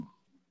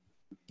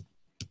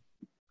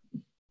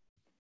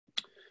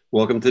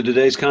Welcome to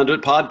today's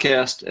Conduit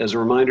podcast. As a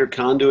reminder,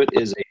 Conduit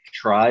is a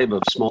tribe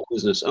of small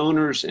business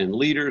owners and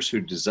leaders who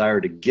desire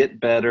to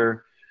get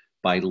better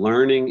by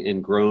learning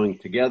and growing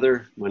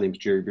together. My name is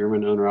Jerry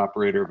Beerman,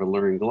 owner-operator of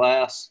Alluring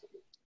Glass.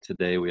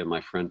 Today we have my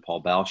friend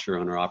Paul Bauscher,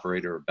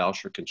 owner-operator of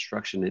Bauscher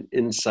Construction and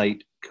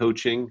EnSight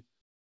Coaching.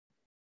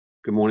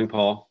 Good morning,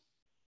 Paul.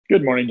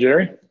 Good morning,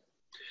 Jerry.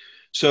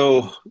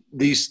 So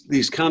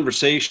these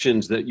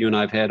conversations that you and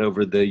I've had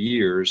over the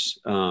years,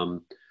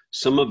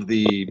 some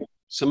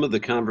of the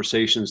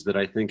conversations that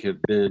I think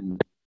have been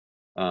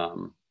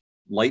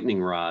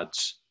lightning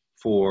rods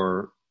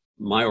for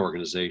my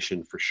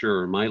organization, for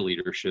sure, my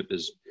leadership,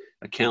 is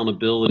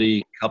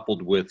accountability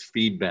coupled with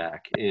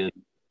feedback. And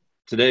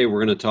today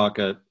we're going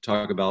to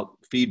talk about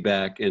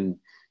feedback, and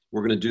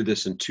we're going to do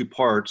this in two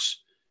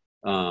parts.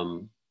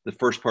 The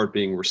first part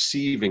being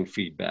receiving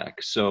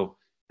feedback. So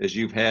as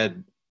you've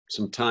had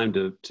some time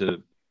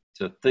to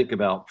think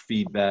about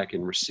feedback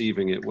and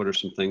receiving it, what are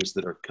some things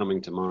that are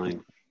coming to mind?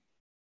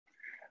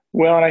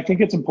 Well, and I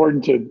think it's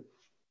important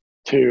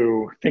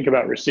to think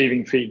about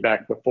receiving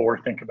feedback before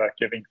think about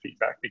giving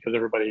feedback, because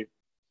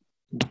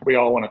we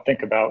all want to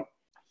think about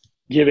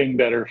giving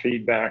better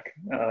feedback,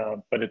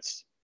 but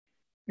it's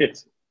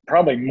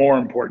probably more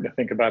important to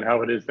think about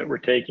how it is that we're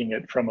taking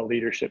it from a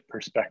leadership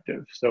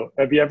perspective. So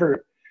have you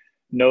ever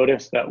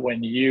noticed that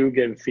when you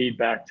give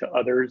feedback to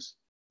others,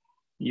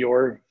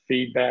 your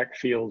feedback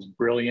feels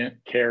brilliant,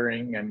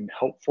 caring, and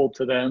helpful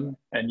to them,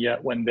 and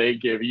yet when they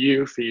give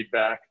you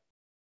feedback,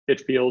 it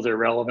feels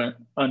irrelevant,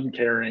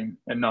 uncaring,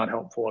 and not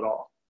helpful at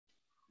all?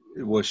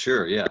 Well,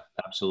 sure. Yeah,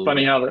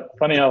 absolutely.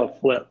 Funny how the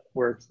flip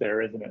works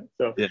there, isn't it?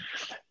 So yeah.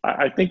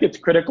 I think it's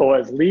critical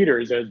as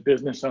leaders, as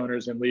business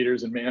owners and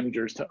leaders and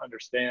managers, to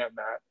understand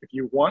that if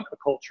you want a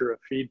culture of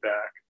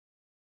feedback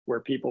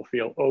where people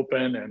feel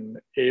open and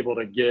able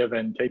to give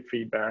and take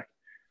feedback,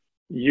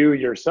 you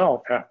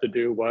yourself have to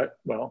do what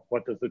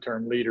does the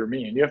term leader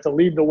mean? You have to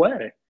lead the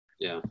way.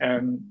 Yeah.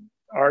 And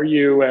are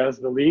you, as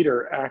the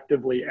leader,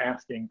 actively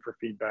asking for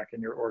feedback in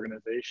your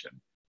organization?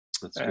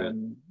 That's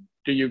and good.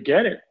 Do you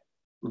get it?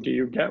 Do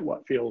you get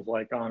what feels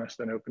like honest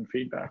and open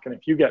feedback? And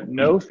if you get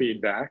no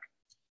feedback,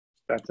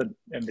 that's an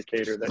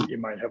indicator that you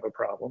might have a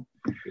problem.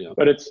 Yeah.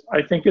 But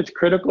I think it's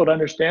critical to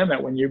understand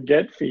that when you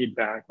get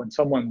feedback, when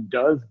someone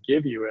does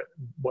give you it,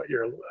 what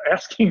you're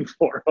asking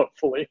for,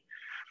 hopefully,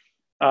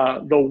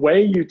 the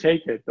way you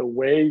take it, the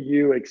way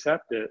you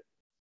accept it,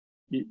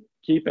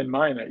 keep in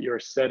mind that you're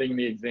setting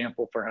the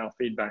example for how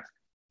feedback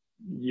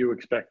you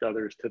expect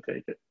others to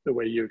take it, the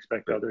way you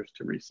expect others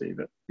to receive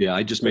it. Yeah,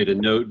 I just made a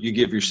note. You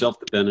give yourself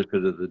the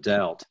benefit of the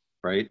doubt,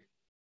 right?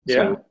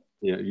 Yeah.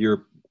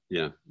 So,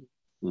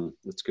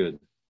 that's good.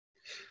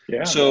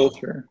 Yeah. So,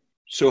 sure.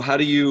 So how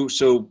do you?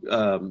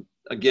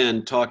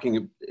 Again,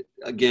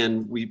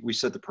 we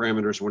set the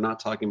parameters. We're not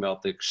talking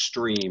about the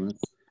extreme.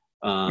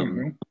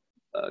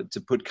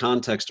 To put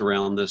context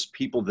around this,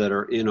 people that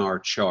are in our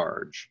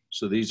charge.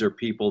 So these are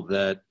people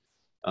that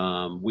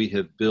we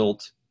have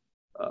built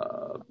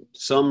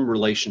some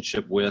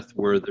relationship with,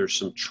 where there's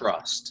some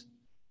trust.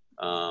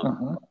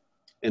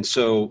 And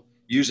so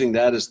using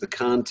that as the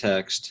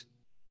context,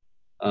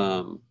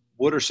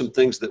 what are some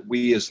things that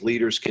we as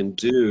leaders can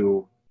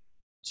do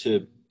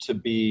to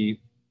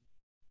be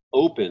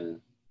open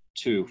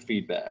to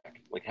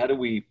feedback? Like how do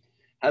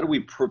we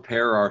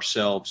prepare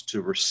ourselves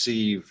to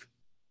receive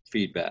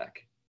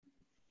feedback?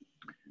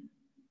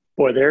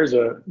 Boy, there's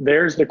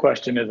the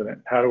question, isn't it?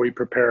 How do we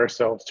prepare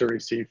ourselves to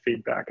receive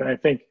feedback? And I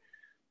think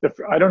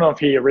I don't know if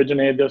he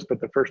originated this, but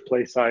the first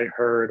place I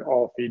heard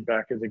all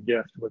feedback is a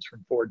gift was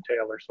from Ford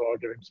Taylor, so I'll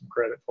give him some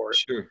credit for it.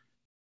 Sure.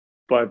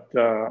 But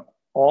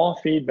all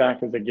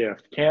feedback is a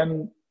gift.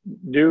 Can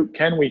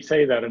we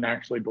say that and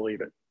actually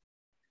believe it?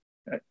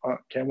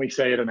 Can we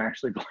say it and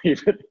actually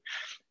believe it?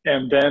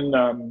 And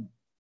then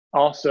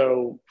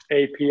also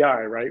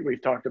API, right?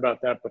 We've talked about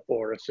that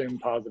before, assume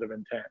positive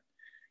intent.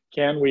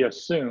 Can we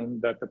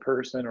assume that the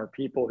person or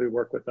people who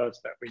work with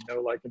us that we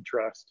know, like, and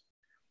trust,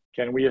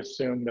 can we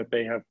assume that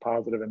they have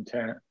positive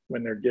intent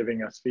when they're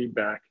giving us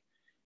feedback,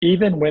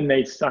 even when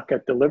they suck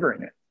at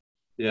delivering it?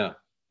 Yeah.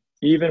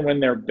 Even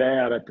when they're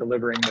bad at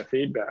delivering the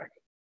feedback,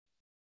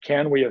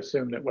 can we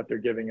assume that what they're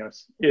giving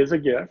us is a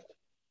gift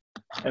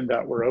and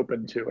that we're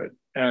open to it?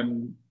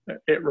 And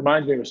it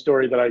reminds me of a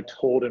story that I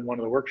told in one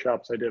of the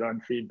workshops I did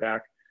on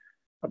feedback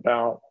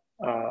about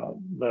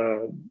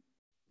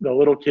the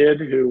little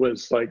kid who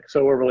was like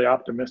so overly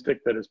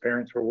optimistic that his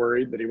parents were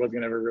worried that he wasn't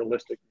going to have a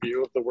realistic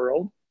view of the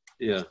world.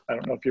 Yeah. I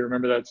don't know if you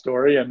remember that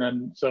story. And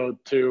then so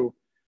to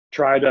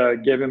try to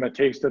give him a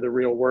taste of the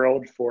real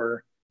world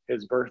for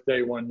his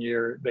birthday one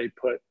year, they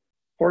put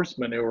horse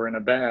manure in a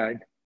bag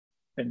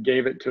and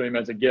gave it to him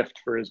as a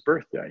gift for his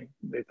birthday.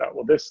 They thought,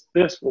 well, this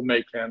will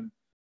make him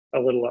a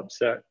little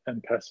upset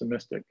and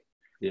pessimistic.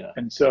 Yeah.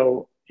 And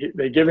so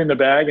they give him the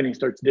bag and he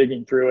starts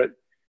digging through it.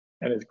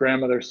 And his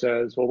grandmother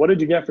says, well, what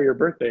did you get for your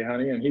birthday,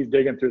 honey? And he's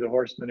digging through the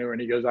horse manure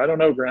and he goes, I don't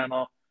know,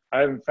 Grandma. I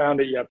haven't found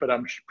it yet, but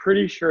I'm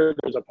pretty sure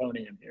there's a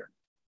pony in here.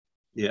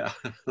 Yeah,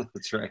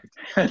 that's right.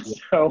 And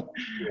so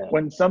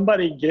when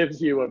somebody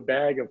gives you a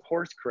bag of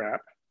horse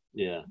crap,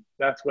 Yeah.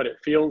 That's what it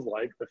feels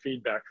like. The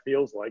feedback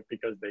feels like,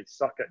 because they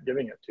suck at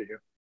giving it to you.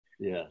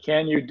 Yeah.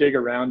 Can you dig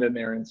around in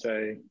there and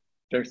say,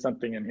 there's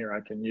something in here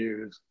I can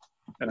use,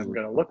 and I'm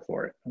going to look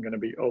for it. I'm going to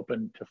be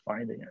open to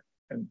finding it.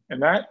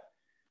 And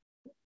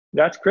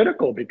that's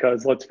critical,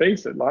 because let's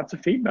face it, lots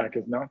of feedback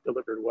is not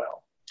delivered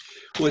well.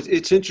 Well,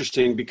 it's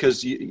interesting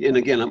because, and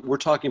again, we're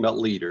talking about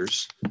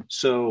leaders.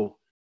 So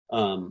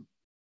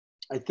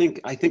I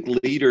think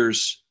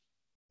leaders,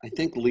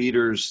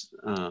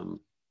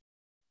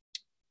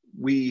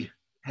 we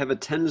have a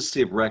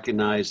tendency of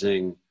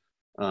recognizing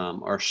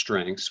our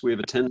strengths. We have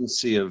a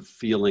tendency of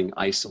feeling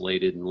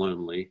isolated and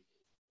lonely,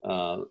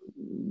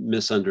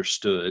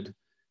 misunderstood.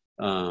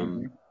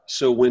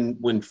 So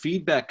when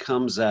feedback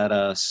comes at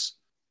us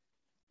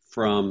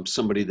from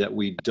somebody that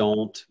we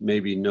don't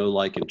maybe know,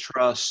 like, and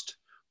trust,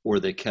 or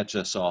they catch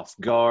us off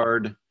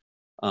guard,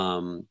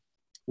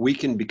 we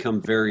can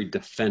become very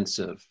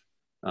defensive.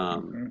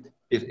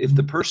 If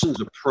the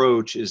person's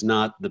approach is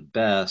not the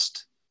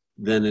best,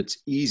 then it's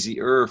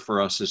easier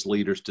for us as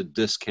leaders to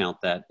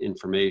discount that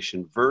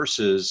information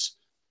versus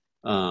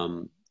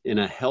in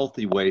a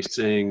healthy way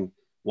saying,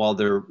 while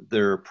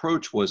their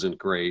approach wasn't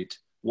great,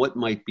 what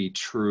might be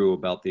true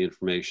about the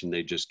information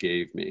they just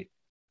gave me?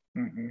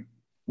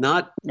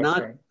 Not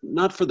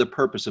for the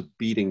purpose of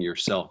beating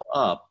yourself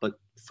up, but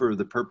for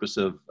the purpose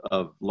of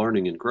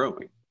learning and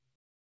growing.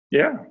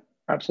 Yeah,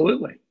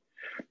 absolutely.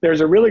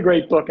 There's a really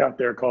great book out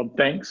there called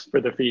Thanks for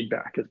the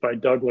Feedback. It's by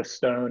Douglas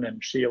Stone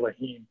and Sheila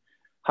Heen.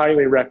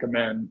 Highly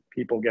recommend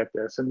people get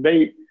this. And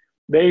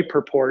they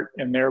purport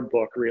in their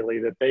book, really,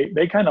 that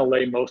they kind of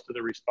lay most of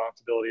the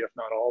responsibility, if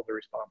not all of the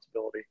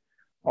responsibility,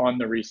 on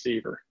the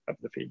receiver of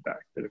the feedback.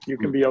 That if you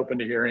can be open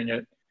to hearing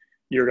it,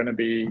 you're going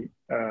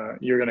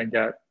to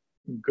get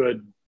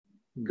good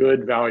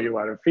value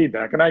out of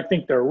feedback. And I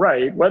think they're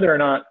right. Whether or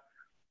not,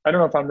 I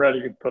don't know if I'm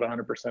ready to put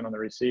 100% on the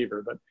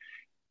receiver, but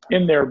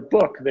in their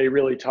book, they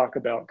really talk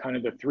about kind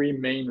of the three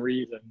main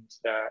reasons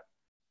that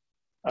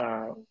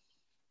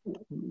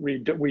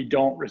we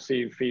don't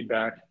receive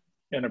feedback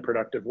in a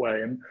productive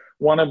way. And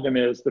one of them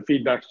is the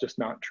feedback's just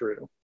not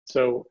true.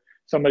 So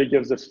somebody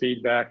gives us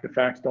feedback, the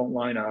facts don't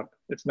line up,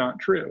 it's not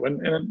true.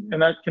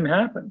 And that can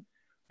happen.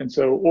 And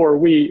so, or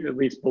we at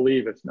least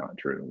believe it's not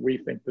true. We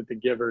think that the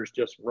giver is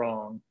just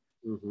wrong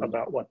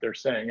about what they're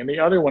saying. And the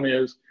other one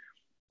is,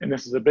 and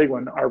this is a big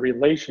one, our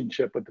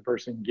relationship with the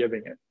person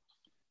giving it.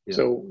 Yeah.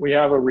 So we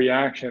have a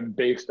reaction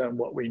based on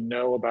what we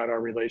know about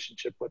our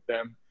relationship with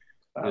them.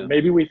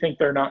 Maybe we think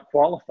they're not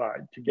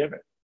qualified to give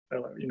it.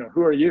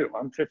 Who are you?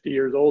 I'm 50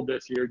 years old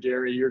this year,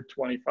 Jerry, you're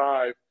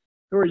 25.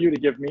 Who are you to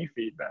give me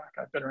feedback?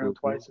 I've been around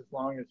twice as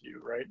long as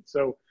you, right?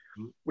 So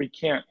we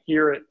can't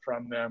hear it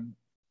from them.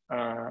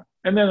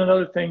 And then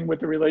another thing with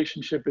the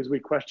relationship is we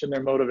question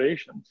their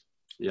motivations.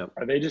 Yep.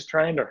 Are they just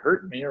trying to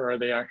hurt me, or are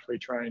they actually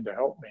trying to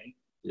help me?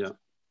 Yeah.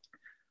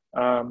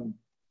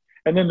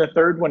 And then the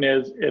third one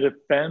is it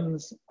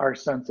offends our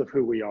sense of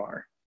who we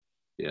are.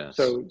 Yes.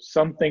 So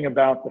something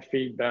about the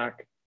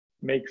feedback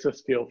makes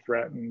us feel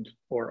threatened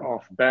or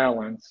off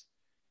balance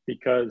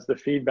because the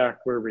feedback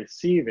we're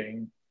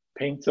receiving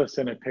paints us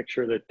in a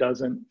picture that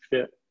doesn't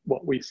fit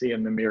what we see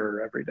in the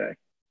mirror every day.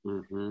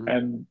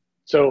 And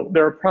so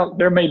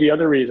there may be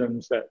other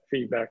reasons that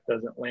feedback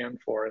doesn't land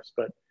for us,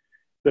 but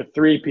the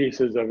three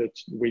pieces of it,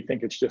 we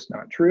think it's just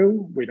not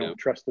true. We don't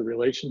trust the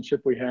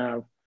relationship we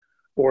have,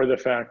 or the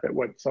fact that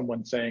what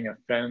someone's saying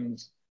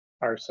offends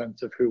our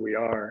sense of who we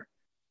are.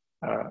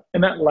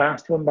 And that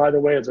last one, by the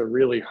way, is a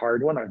really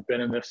hard one. I've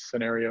been in this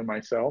scenario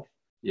myself.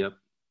 Yep.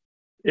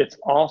 It's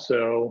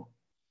also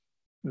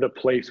the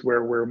place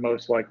where we're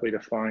most likely to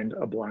find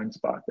a blind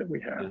spot that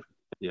we have.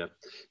 Yeah.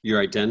 Your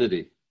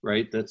identity,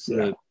 right? That's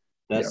the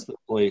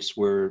place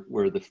where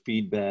the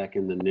feedback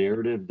and the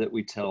narrative that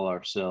we tell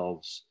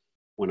ourselves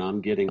when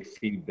I'm getting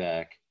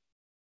feedback,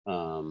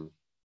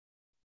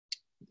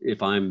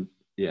 if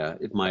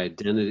my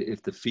identity,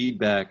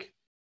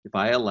 if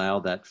I allow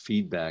that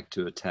feedback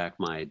to attack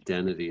my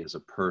identity as a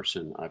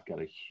person, I've got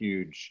a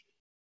huge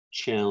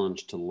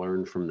challenge to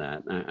learn from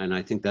that. And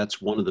I think that's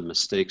one of the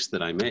mistakes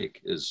that I make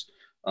is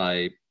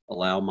I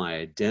allow my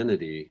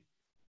identity,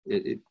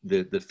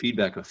 the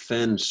feedback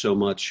offends so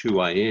much who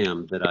I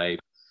am that I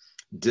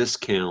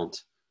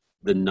discount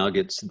the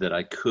nuggets that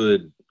I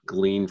could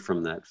glean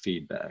from that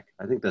feedback.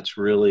 I think that's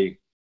really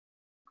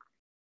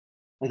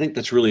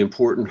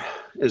important.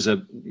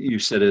 You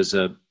said as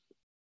a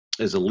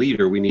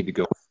leader, we need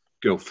to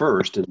go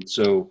first. And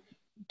so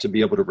to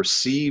be able to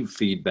receive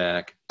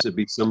feedback, to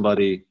be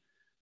somebody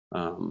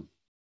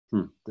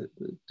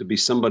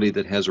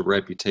that has a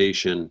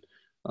reputation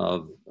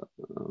of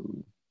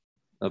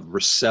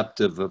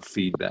receptive of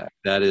feedback,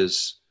 that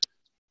is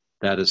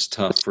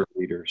tough for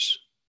leaders.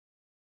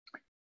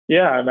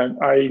 Yeah, and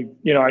I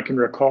can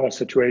recall a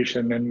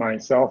situation in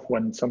myself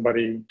when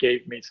somebody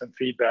gave me some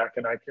feedback,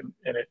 and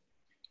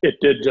it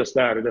did just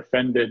that. It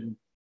offended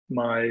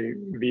my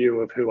view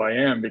of who I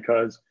am,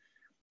 because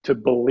to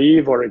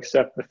believe or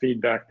accept the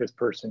feedback this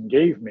person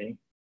gave me,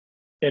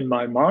 in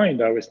my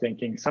mind, I was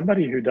thinking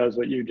somebody who does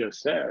what you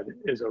just said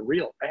is a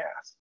real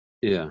ass.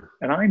 Yeah.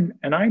 I'm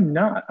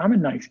a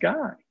nice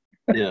guy.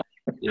 Yeah.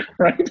 Yeah.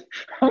 Right?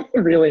 I'm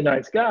a really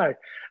nice guy.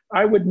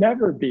 I would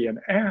never be an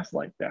ass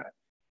like that.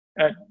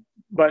 And,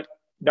 but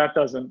that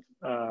doesn't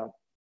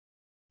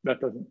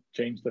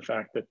change the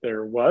fact that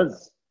there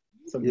was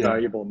some Yeah.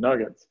 valuable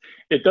nuggets.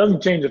 It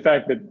doesn't change the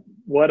fact that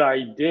what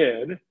I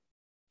did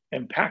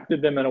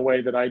impacted them in a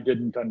way that I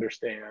didn't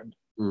understand,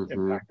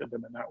 impacted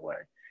them in that way.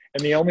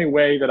 And the only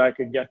way that I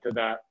could get to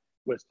that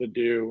was to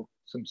do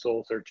some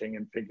soul searching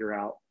and figure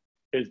out,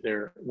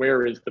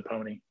 where is the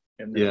pony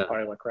in this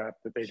pile of crap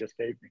that they just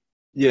gave me?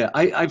 Yeah,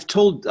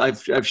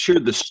 I've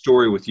shared this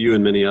story with you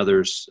and many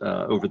others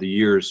over the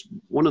years.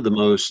 One of the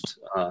most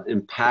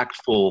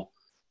impactful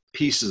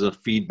pieces of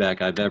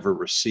feedback I've ever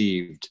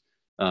received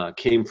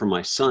came from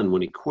my son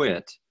when he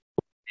quit.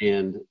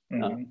 And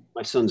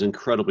my son's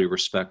incredibly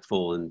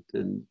respectful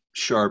and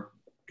sharp,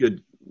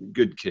 good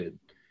kid,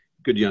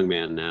 good young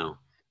man now,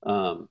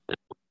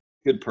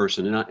 good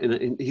person.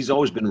 And he's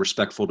always been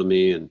respectful to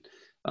me. And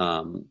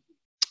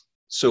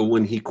so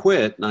when he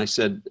quit, and I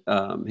said,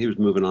 he was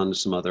moving on to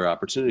some other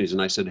opportunities.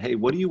 And I said, hey,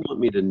 what do you want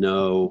me to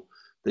know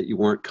that you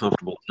weren't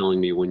comfortable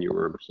telling me when you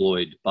were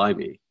employed by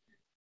me?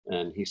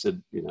 And he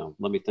said,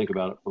 let me think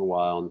about it for a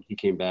while. And he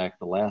came back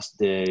the last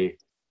day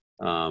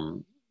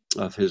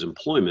of his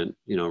employment,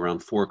 around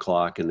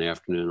 4:00 in the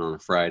afternoon on a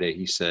Friday.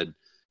 He said,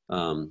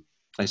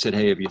 I said,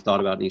 hey, have you thought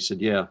about it? And he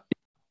said, yeah.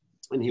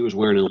 And he was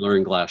wearing an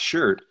Alluring Glass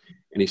shirt.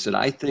 And he said,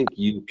 I think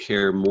you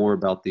care more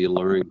about the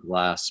Alluring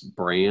Glass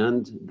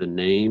brand, the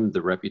name,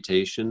 the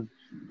reputation,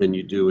 than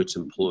you do its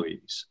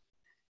employees.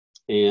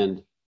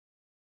 And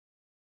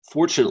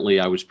fortunately,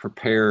 I was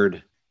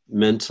prepared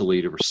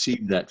mentally to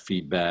receive that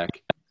feedback.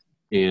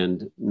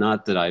 And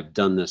not that I've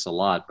done this a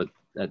lot, but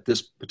at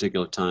this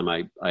particular time,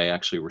 I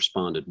actually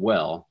responded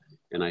well.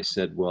 And I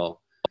said,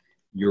 well,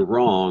 you're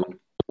wrong.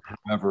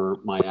 However,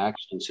 my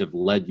actions have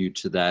led you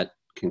to that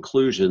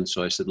conclusion.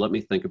 So I said, let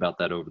me think about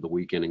that over the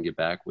weekend and get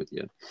back with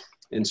you.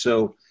 And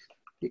so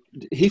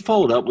he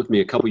followed up with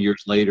me a couple of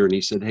years later and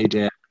he said, hey,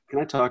 Dad, can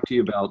I talk to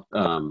you about,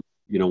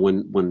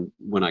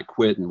 when I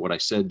quit and what I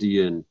said to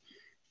you? And,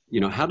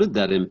 how did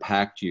that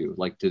impact you?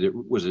 Like,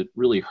 was it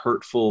really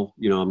hurtful?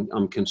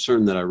 I'm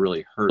concerned that I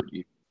really hurt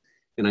you.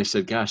 And I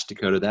said, gosh,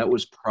 Dakota, that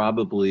was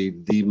probably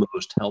the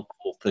most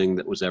helpful thing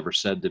that was ever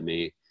said to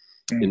me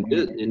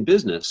in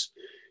business,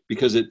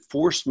 because it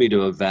forced me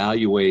to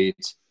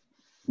evaluate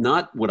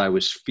not what I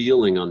was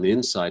feeling on the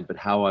inside, but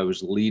how I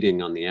was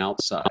leading on the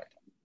outside.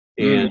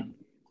 And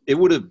it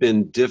would have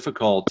been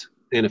difficult.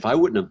 And if I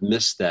would have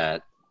missed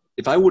that,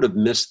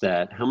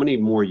 how many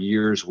more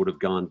years would have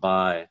gone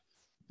by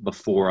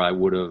before I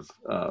would have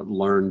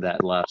learned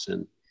that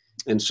lesson?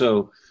 And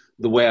so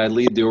the way I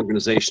lead the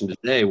organization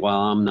today, while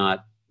I'm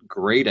not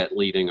great at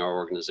leading our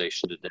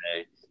organization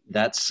today,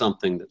 that's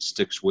something that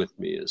sticks with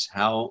me is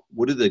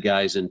what do the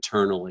guys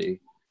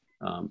internally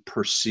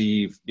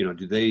perceive?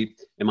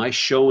 Am I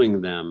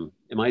showing them,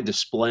 am I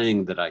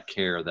displaying that I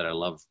care, that I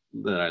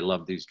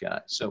love these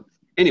guys? So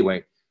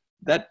anyway,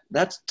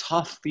 that's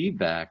tough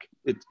feedback.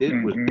 It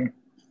was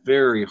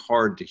very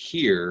hard to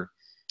hear,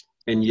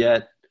 and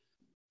yet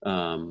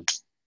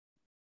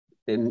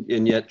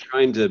yet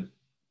trying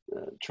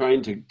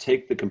to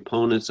take the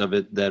components of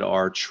it that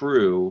are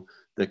true,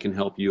 that can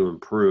help you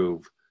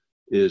improve,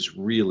 is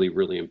really,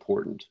 really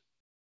important.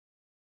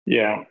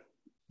 Yeah.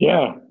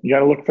 Yeah. You got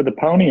to look for the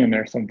pony in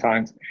there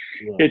sometimes.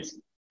 Yeah.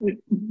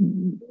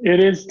 It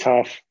is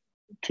tough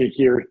to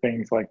hear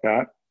things like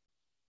that.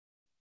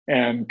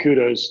 And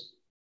kudos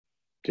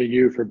to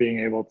you for being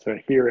able to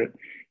hear it.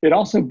 It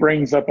also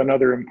brings up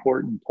another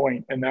important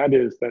point, and that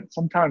is that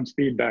sometimes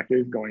feedback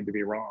is going to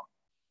be wrong.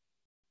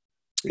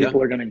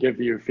 People are going to give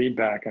you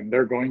feedback and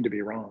they're going to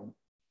be wrong.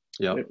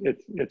 Yeah,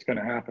 it's going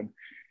to happen.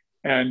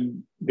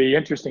 And the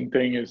interesting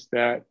thing is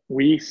that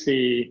we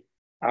see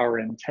our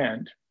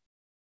intent,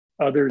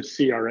 others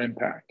see our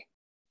impact.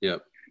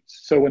 Yep.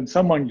 So when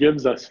someone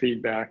gives us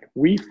feedback,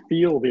 we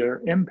feel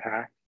their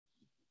impact.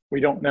 We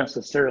don't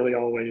necessarily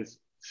always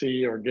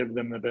see or give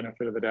them the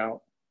benefit of the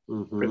doubt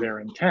for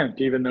their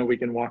intent, even though we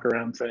can walk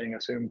around saying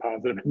assume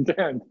positive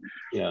intent.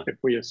 Yeah.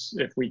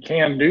 If we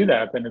can do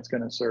that, then it's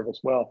going to serve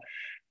us well.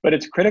 But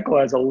it's critical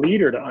as a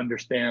leader to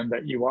understand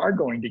that you are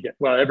going to get,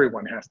 well,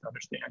 everyone has to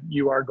understand,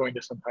 you are going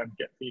to sometimes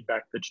get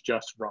feedback that's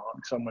just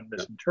wrong. Someone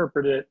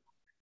misinterpreted it.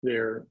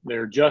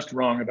 They're just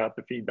wrong about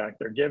the feedback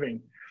they're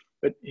giving.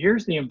 But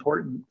here's the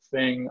important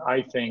thing,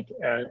 I think,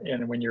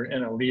 and when you're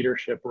in a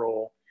leadership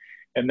role,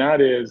 and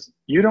that is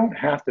you don't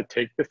have to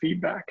take the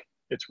feedback.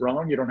 It's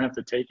wrong. You don't have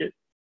to take it.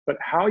 But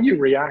how you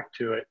react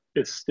to it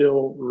is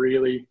still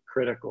really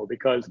critical,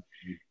 because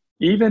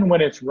even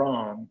when it's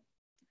wrong,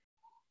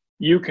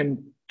 you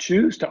can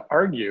choose to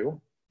argue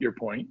your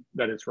point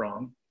that it's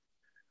wrong,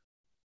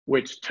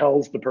 which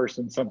tells the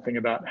person something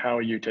about how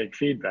you take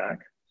feedback.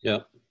 Yeah.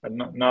 And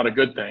not a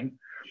good thing.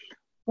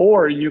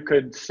 Or you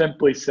could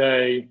simply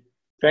say,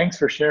 thanks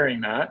for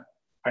sharing that.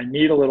 I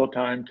need a little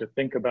time to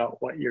think about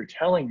what you're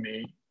telling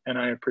me, and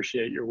I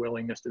appreciate your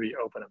willingness to be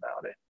open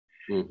about it.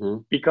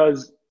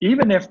 Because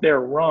even if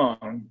they're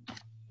wrong,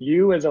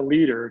 you as a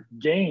leader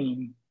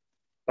gain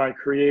by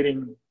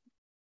creating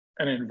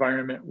an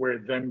environment where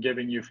them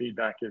giving you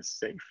feedback is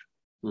safe.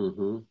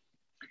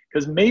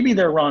 Because maybe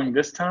they're wrong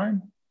this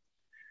time,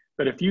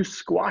 but if you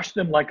squash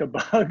them like a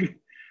bug,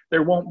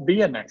 there won't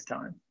be a next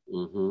time.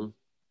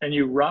 And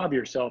you rob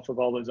yourself of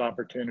all those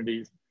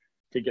opportunities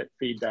to get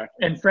feedback.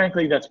 And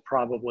frankly, that's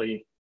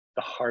probably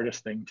the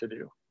hardest thing to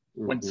do.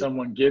 When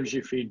someone gives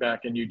you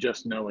feedback and you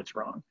just know it's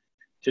wrong,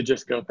 to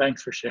just go,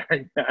 thanks for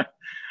sharing that.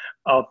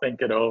 I'll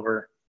think it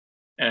over.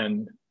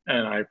 And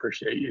I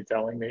appreciate you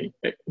telling me.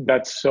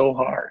 That's so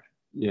hard.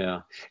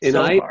 Yeah. And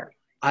so hard.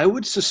 I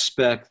would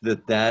suspect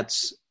that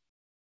that's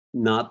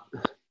not,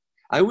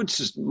 I would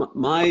just,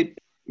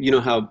 you know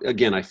how,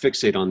 again, I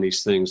fixate on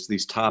these things,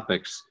 these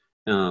topics.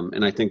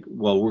 And I think,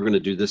 well, we're going to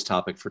do this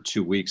topic for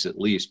 2 weeks at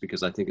least,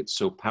 because I think it's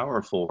so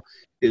powerful,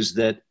 is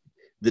that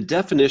the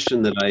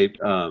definition that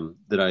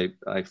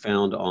I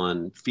found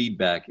on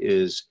feedback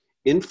is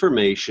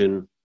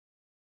information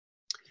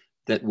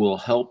that will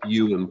help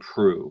you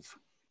improve.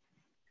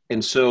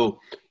 And so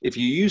if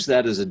you use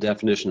that as a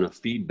definition of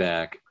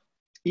feedback,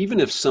 even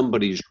if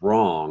somebody's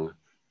wrong,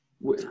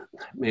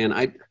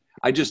 man,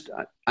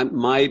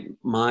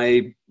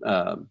 my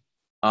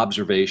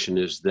observation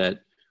is that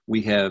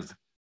we have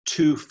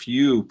too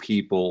few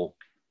people,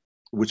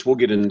 which we'll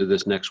get into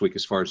this next week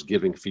as far as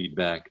giving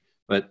feedback.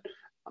 But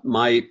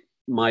my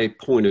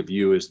point of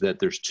view is that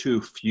there's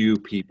too few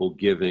people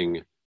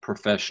giving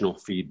professional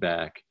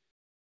feedback.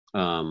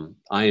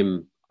 I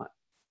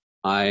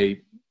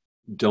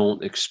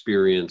don't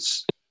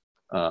experience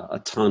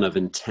a ton of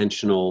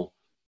intentional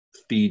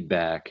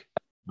feedback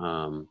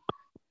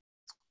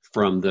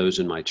from those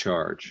in my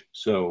charge.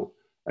 So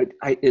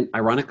and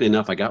ironically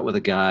enough, I got with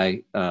a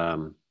guy a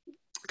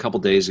couple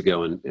days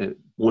ago, and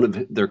one of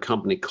their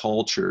company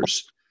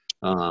cultures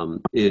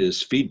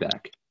is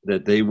feedback,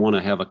 that they want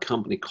to have a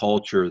company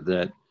culture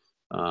that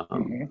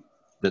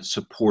that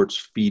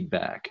supports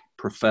feedback,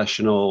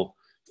 professional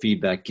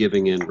feedback,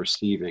 giving and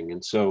receiving.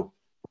 And so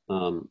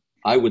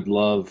I would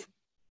love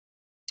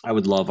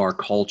our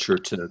culture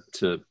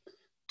to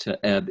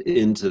ebb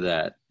into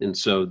that. And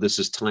so this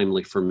is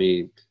timely for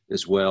me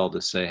as well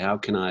to say, how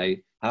can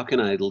I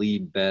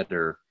lead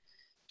better?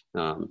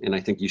 And I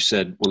think you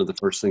said, one of the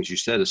first things you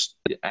said is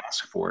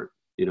ask for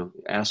it,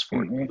 ask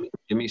for it.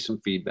 Give me some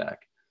feedback.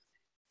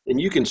 And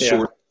you can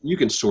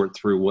sort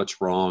through what's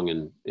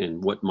wrong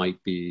and what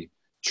might be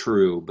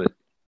true, but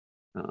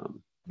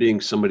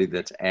being somebody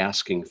that's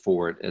asking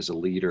for it as a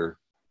leader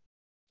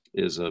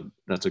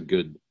that's a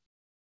good,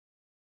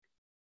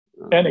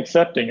 and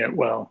accepting it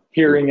well,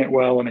 hearing it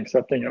well and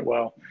accepting it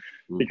well,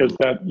 because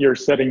that you're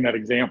setting that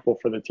example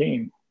for the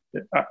team.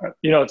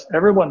 It's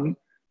everyone.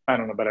 I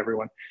don't know about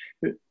everyone.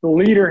 The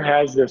leader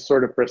has this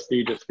sort of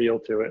prestigious feel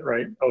to it,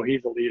 right? Oh,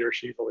 he's a leader,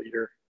 she's a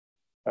leader.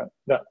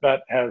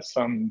 That has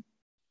some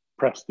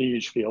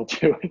prestige feel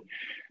to it.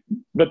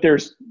 But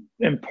there's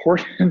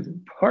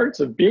important parts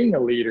of being a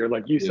leader.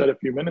 Like you said a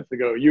few minutes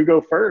ago, you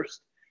go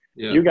first.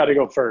 You got to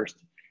go first.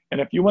 And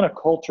if you want a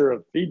culture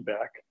of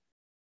feedback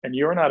and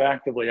you're not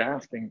actively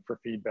asking for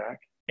feedback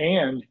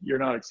and you're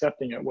not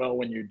accepting it well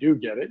when you do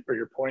get it, or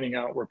you're pointing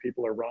out where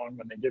people are wrong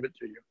when they give it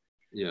to you,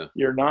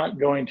 you're not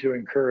going to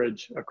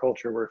encourage a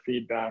culture where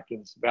feedback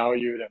is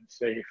valued and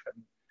safe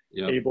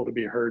and able to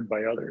be heard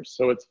by others.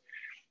 So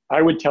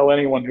I would tell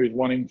anyone who's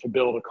wanting to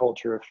build a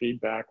culture of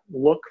feedback,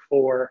 look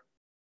for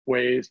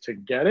ways to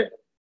get it.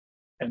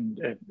 And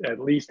at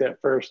least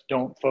at first,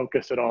 don't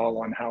focus at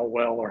all on how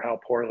well or how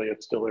poorly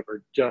it's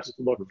delivered. Just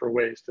look for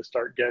ways to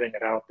start getting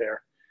it out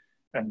there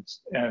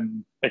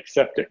and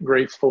accept it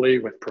gracefully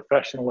with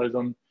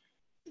professionalism.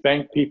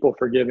 Thank people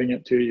for giving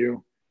it to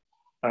you.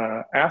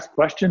 Ask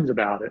questions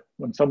about it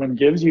when someone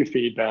gives you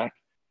feedback,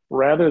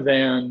 rather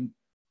than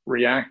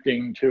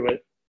reacting to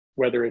it,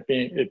 whether it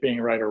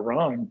being right or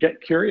wrong. Get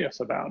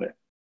curious about it.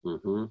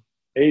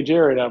 Hey,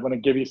 Jared, I want to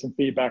give you some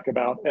feedback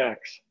about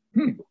X.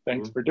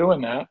 Thanks for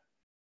doing that.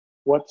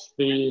 What's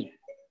the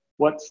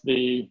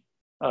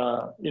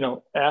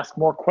ask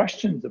more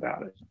questions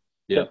about it.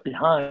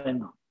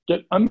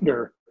 Get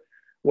under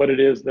what it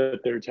is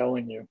that they're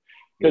telling you.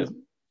 Because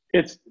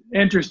it's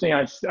interesting.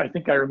 I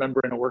think I remember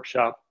in a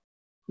workshop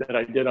that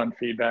I did on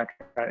feedback,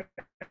 I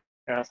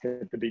asked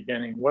at the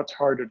beginning, what's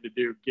harder to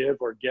do, give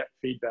or get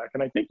feedback?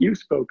 And I think you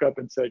spoke up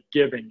and said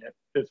giving it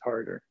is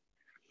harder,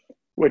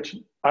 which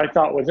I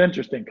thought was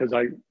interesting, because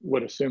I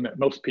would assume that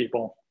most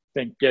people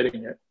think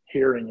getting it,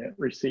 hearing it,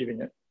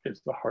 receiving it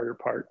is the harder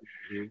part.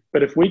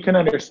 But if we can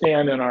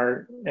understand in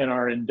our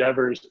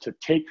endeavors to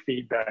take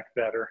feedback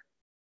better,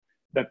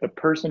 that the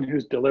person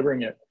who's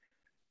delivering it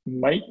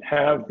might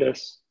have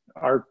this,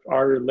 our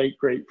late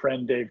great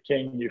friend Dave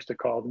King used to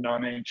call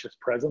non-anxious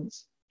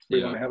presence.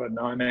 We want to have a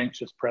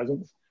non-anxious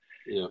presence.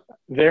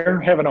 They're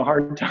having a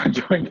hard time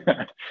doing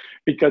that,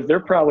 because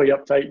they're probably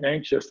uptight and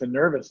anxious and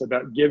nervous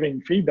about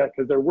giving feedback,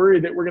 because they're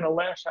worried that we're going to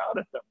lash out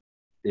at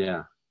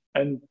them.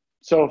 And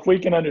so if we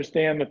can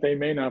understand that they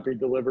may not be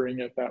delivering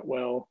it that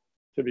well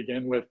to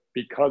begin with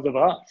because of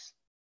us,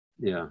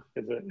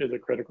 is a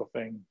critical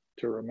thing.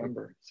 to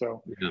remember.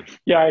 So Yeah.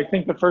 yeah, I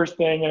think the first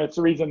thing, and it's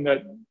the reason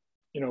that,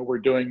 we're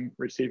doing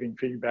receiving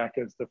feedback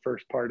as the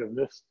first part of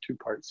this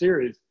 2-part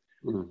series,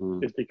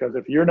 is because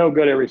if you're no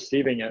good at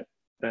receiving it,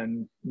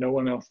 then no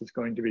one else is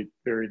going to be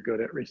very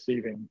good at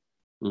receiving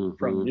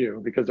from you,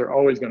 because they're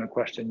always going to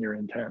question your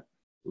intent.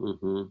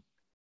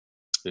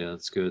 Yeah,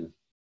 that's good.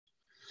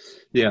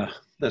 Yeah,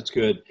 that's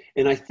good.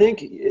 And I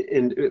think,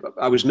 and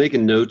I was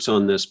making notes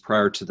on this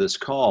prior to this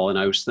call, and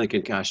I was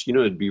thinking, gosh,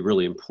 it'd be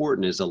really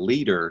important as a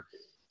leader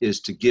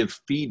is to give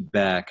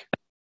feedback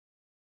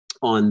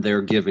on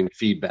their giving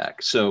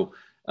feedback. So,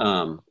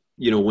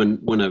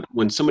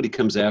 when somebody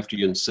comes after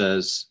you and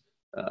says,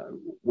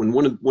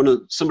 when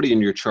somebody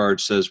in your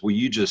charge says, "Well,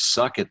 you just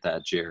suck at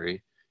that,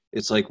 Jerry,"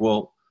 it's like,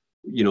 well,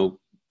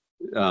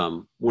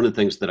 one of the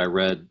things that I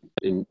read,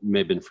 and may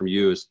have been from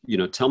you, is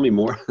tell me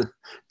more,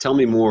 tell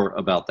me more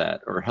about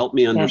that, or help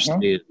me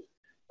understand.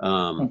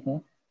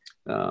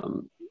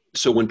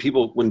 So when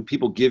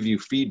people give you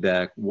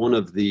feedback, one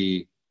of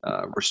the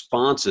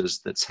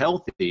responses that's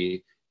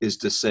healthy is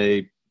to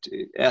say,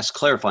 ask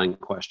clarifying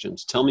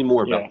questions. Tell me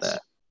more about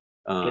that.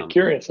 Get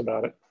curious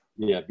about it.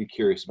 Yeah, be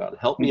curious about it.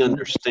 Help me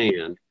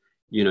understand.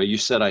 You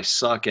said I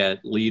suck at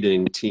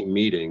leading team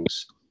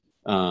meetings.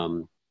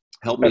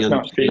 Help me understand. That's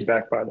not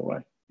feedback, by the way.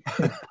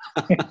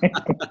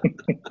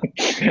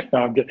 No,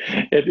 I'm kidding.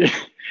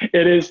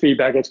 It is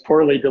feedback. It's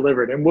poorly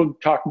delivered. And we'll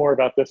talk more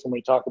about this when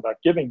we talk about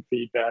giving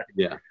feedback.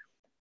 Yeah.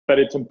 But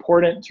it's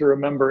important to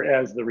remember,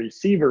 as the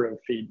receiver of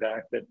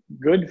feedback, that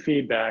good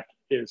feedback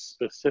is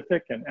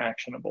specific and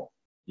actionable.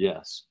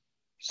 Yes.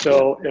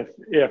 So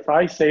if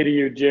I say to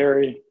you,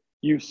 Jerry,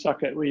 you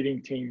suck at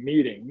leading team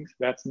meetings,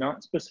 that's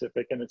not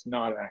specific and it's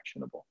not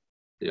actionable.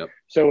 Yep.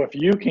 So if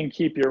you can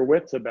keep your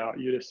wits about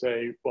you to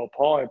say, well,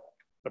 Paul, I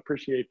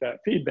appreciate that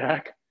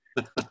feedback.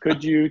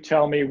 Could you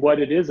tell me what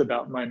it is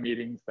about my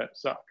meetings that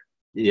suck?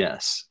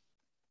 Yes.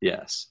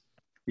 Yes.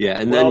 Yeah.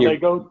 And well,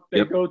 then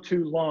they go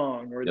too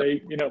long, or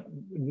they,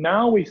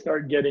 now we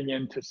start getting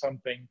into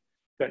something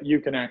that you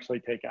can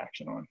actually take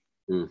action on.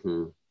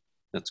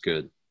 That's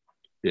good.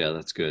 Yeah,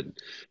 that's good.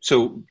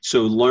 So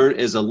learn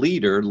as a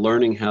leader,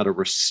 learning how to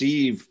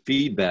receive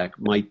feedback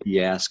might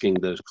be asking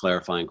those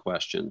clarifying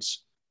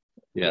questions.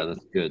 Yeah,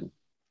 that's good.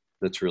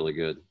 That's really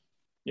good.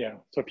 Yeah.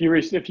 So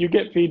if you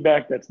get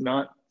feedback that's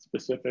not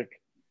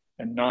specific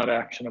and not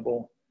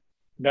actionable,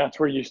 that's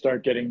where you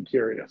start getting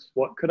curious.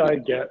 What could I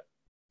get?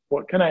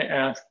 What can I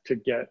ask to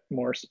get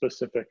more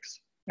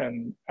specifics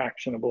and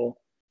actionable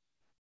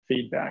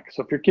feedback?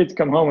 So if your kids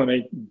come home and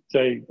they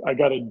say, I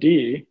got a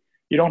D,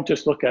 you don't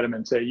just look at them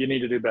and say, you need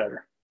to do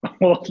better.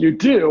 Well, if you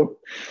do,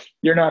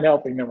 you're not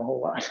helping them a whole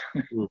lot.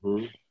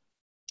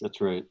 That's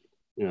right.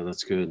 Yeah,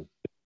 that's good.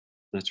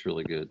 That's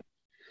really good.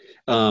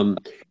 And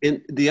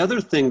the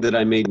other thing that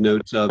I made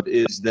notes of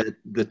is that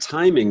the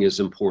timing is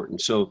important.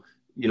 So,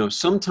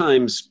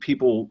 sometimes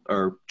people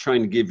are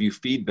trying to give you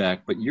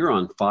feedback, but you're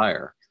on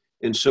fire.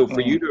 And so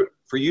for you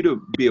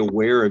to be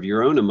aware of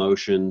your own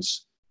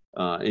emotions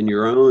and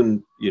your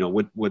own,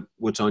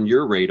 what's on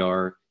your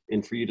radar,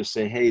 and for you to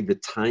say, hey, the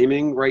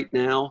timing right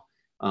now,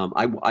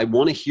 I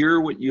want to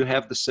hear what you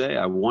have to say.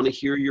 I want to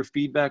hear your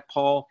feedback,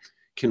 Paul.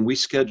 Can we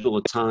schedule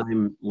a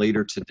time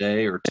later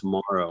today or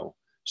tomorrow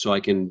so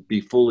I can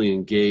be fully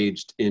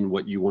engaged in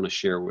what you want to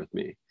share with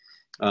me?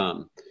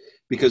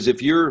 Because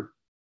if you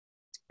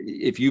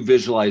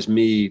visualize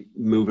me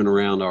moving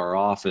around our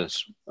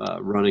office,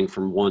 running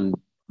from one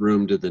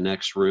room to the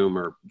next room,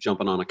 or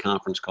jumping on a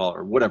conference call,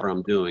 or whatever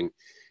I'm doing,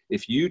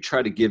 if you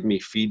try to give me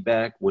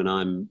feedback when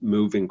I'm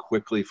moving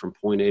quickly from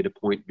point A to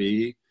point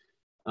B,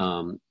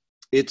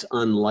 it's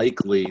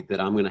unlikely that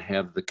I'm going to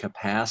have the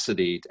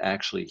capacity to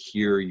actually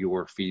hear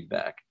your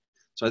feedback.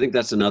 So I think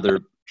that's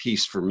another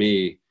piece for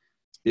me,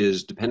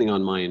 is depending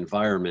on my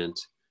environment,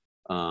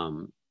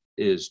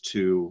 is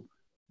to,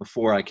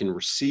 before I can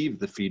receive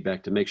the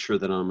feedback, to make sure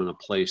that I'm in a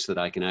place that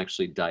I can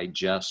actually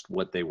digest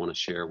what they want to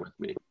share with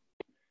me.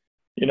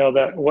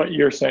 That what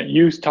you're saying,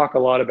 you talk a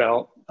lot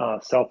about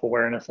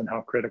self-awareness and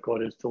how critical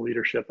it is to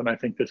leadership. And I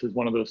think this is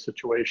one of those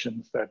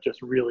situations that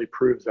just really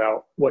proves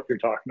out what you're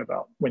talking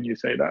about when you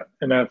say that.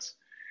 And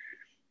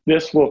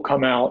this will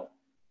come out,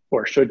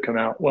 or should come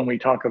out, when we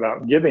talk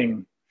about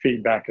giving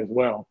feedback as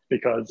well.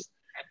 Because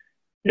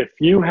if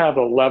you have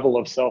a level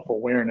of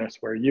self-awareness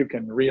where you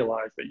can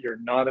realize that you're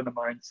not in a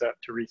mindset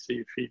to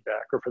receive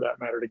feedback, or for that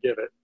matter, to give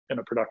it in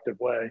a productive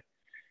way,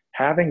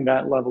 having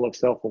that level of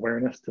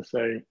self-awareness to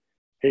say,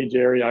 hey,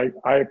 Jerry,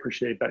 I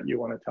appreciate that you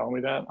want to tell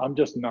me that. I'm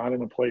just not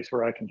in a place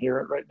where I can hear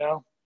it right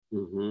now.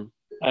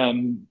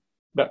 And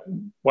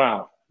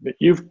wow,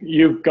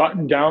 you've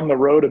gotten down the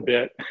road a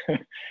bit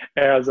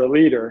as a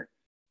leader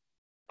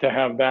to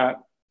have that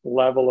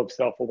level of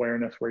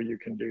self-awareness where you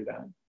can do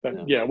that.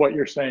 But yeah, what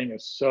you're saying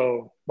is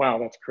wow,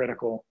 that's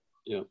critical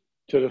to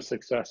the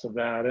success of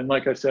that. And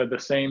like I said, the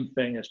same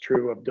thing is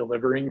true of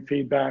delivering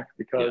feedback,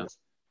 because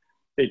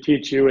they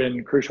teach you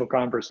in crucial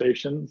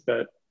conversations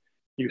that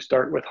you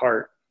start with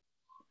heart.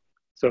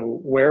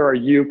 So where are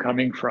you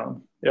coming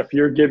from? If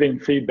you're giving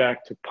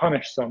feedback to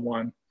punish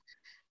someone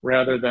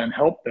rather than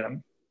help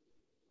them,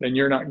 then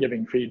you're not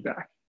giving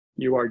feedback.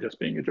 You are just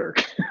being a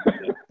jerk.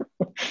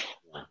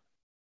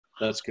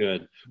 That's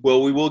good.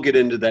 Well, we will get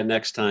into that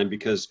next time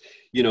because,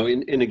 you know,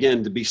 and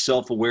again, to be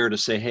self-aware, to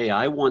say, hey,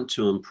 I want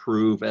to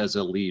improve as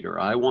a leader.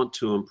 I want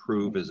to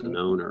improve as an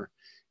owner.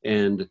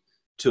 And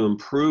to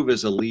improve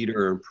as a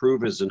leader,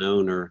 improve as an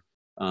owner,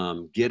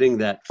 getting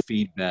that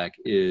feedback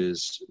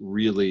is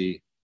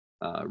really,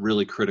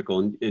 really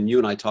critical. And you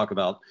and I talk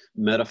about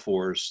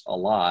metaphors a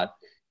lot.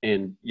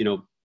 And, you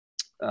know,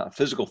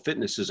 physical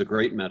fitness is a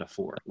great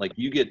metaphor. Like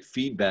you get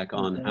feedback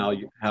on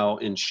how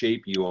in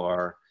shape you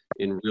are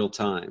in real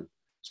time.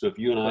 So if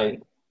you and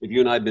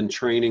I have been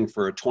training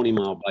for a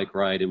 20-mile bike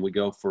ride and we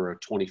go for a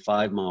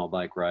 25-mile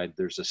bike ride,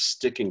 there's a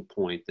sticking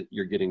point that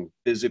you're getting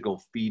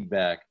physical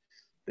feedback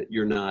that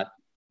you're not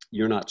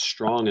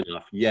strong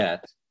enough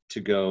yet to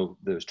go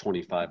those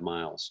 25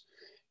 miles.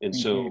 And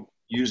so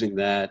using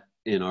that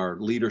in our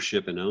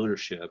leadership and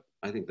ownership,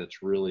 I think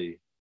that's really,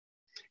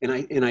 and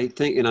I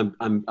think, and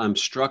I'm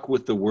struck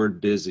with the word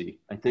busy.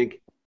 I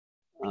think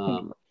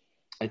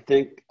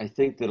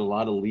that a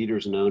lot of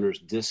leaders and owners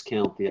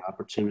discount the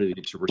opportunity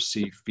to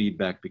receive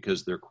feedback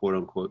because they're quote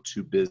unquote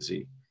too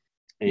busy.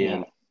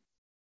 And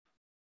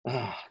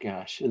oh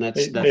gosh, and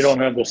that's they don't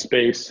have the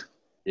space.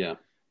 Yeah.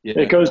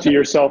 It goes to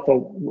your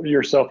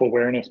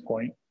self-awareness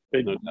point.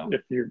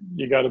 If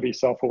you got to be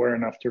self-aware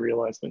enough to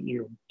realize that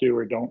you do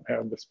or don't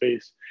have the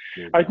space.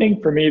 I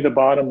think for me, the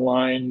bottom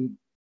line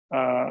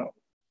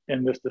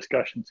in this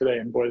discussion today,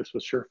 and boy, this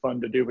was sure fun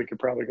to do. We could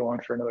probably go on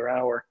for another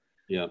hour.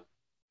 Yeah.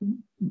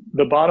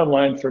 The bottom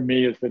line for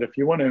me is that if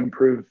you want to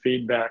improve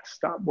feedback,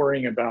 stop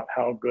worrying about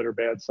how good or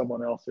bad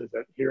someone else is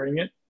at hearing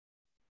it,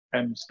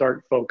 and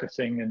start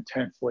focusing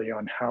intensely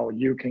on how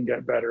you can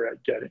get better at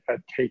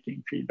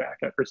taking feedback,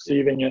 at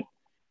receiving it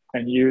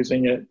and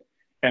using it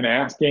and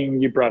asking.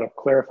 You brought up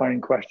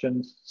clarifying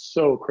questions,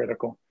 so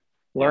critical.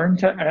 Learn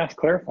to ask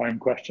clarifying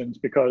questions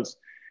because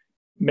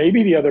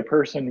maybe the other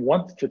person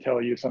wants to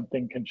tell you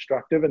something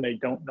constructive and they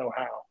don't know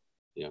how.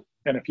 Yeah.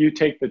 And if you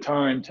take the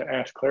time to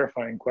ask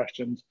clarifying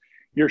questions,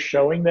 you're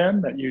showing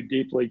them that you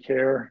deeply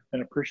care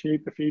and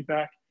appreciate the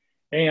feedback,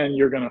 and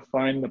you're going to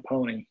find the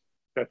pony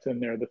that's in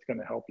there that's going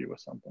to help you with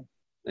something.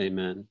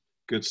 Amen.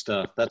 Good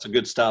stuff. That's a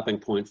good stopping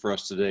point for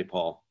us today,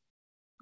 Paul.